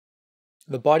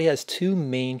The body has two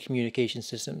main communication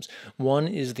systems. One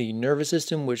is the nervous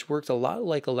system, which works a lot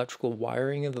like electrical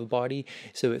wiring of the body.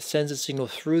 So it sends a signal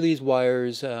through these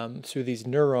wires, through these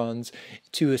neurons,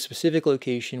 to a specific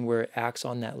location where it acts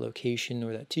on that location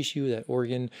or that tissue, that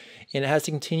organ. And it has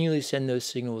to continually send those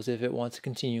signals if it wants to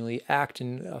continually act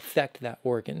and affect that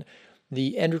organ.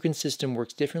 The endocrine system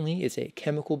works differently. It's a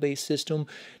chemical-based system.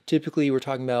 Typically, we're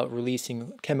talking about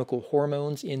releasing chemical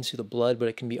hormones into the blood, but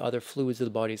it can be other fluids of the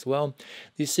body as well.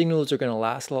 These signals are going to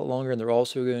last a lot longer, and they're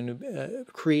also going to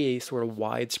create a sort of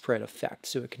widespread effect.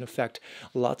 So it can affect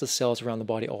lots of cells around the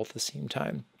body all at the same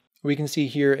time. We can see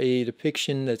here a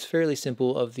depiction that's fairly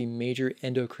simple of the major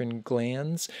endocrine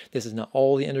glands. This is not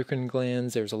all the endocrine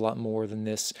glands. There's a lot more than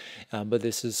this, but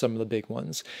this is some of the big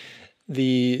ones.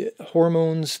 The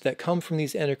hormones that come from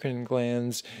these endocrine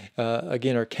glands,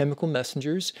 again, are chemical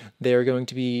messengers. They are going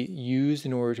to be used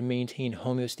in order to maintain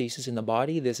homeostasis in the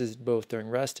body. This is both during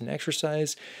rest and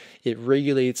exercise. It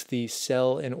regulates the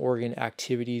cell and organ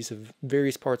activities of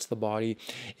various parts of the body.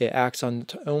 It acts on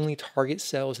only target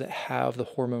cells that have the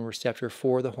hormone receptor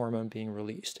for the hormone being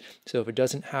released. So if it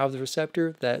doesn't have the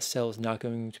receptor, that cell is not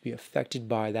going to be affected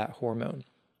by that hormone.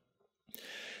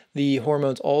 The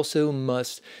hormones also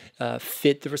must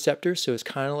fit the receptor, so it's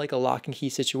kind of like a lock and key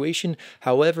situation.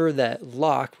 However, that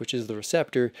lock, which is the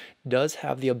receptor, does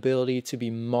have the ability to be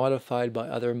modified by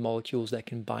other molecules that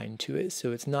can bind to it.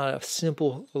 So it's not a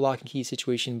simple lock and key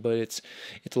situation, but it's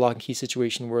a lock and key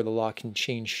situation where the lock can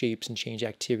change shapes and change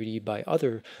activity by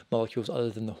other molecules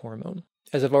other than the hormone.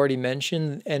 As I've already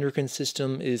mentioned, the endocrine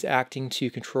system is acting to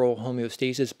control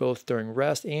homeostasis both during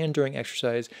rest and during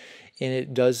exercise, and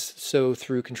it does so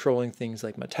through controlling things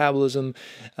like metabolism,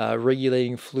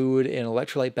 regulating fluid and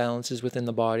electrolyte balances within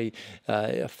the body.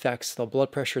 It affects the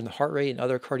blood pressure and the heart rate and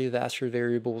other cardiovascular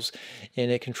variables,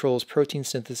 and it controls protein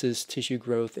synthesis, tissue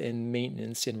growth, and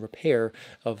maintenance and repair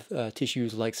of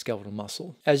tissues like skeletal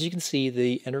muscle. As you can see,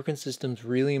 the endocrine system is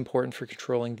really important for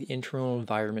controlling the internal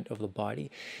environment of the body,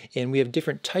 and we have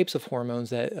different types of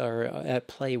hormones that are at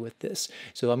play with this.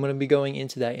 So I'm going to be going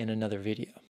into that in another video.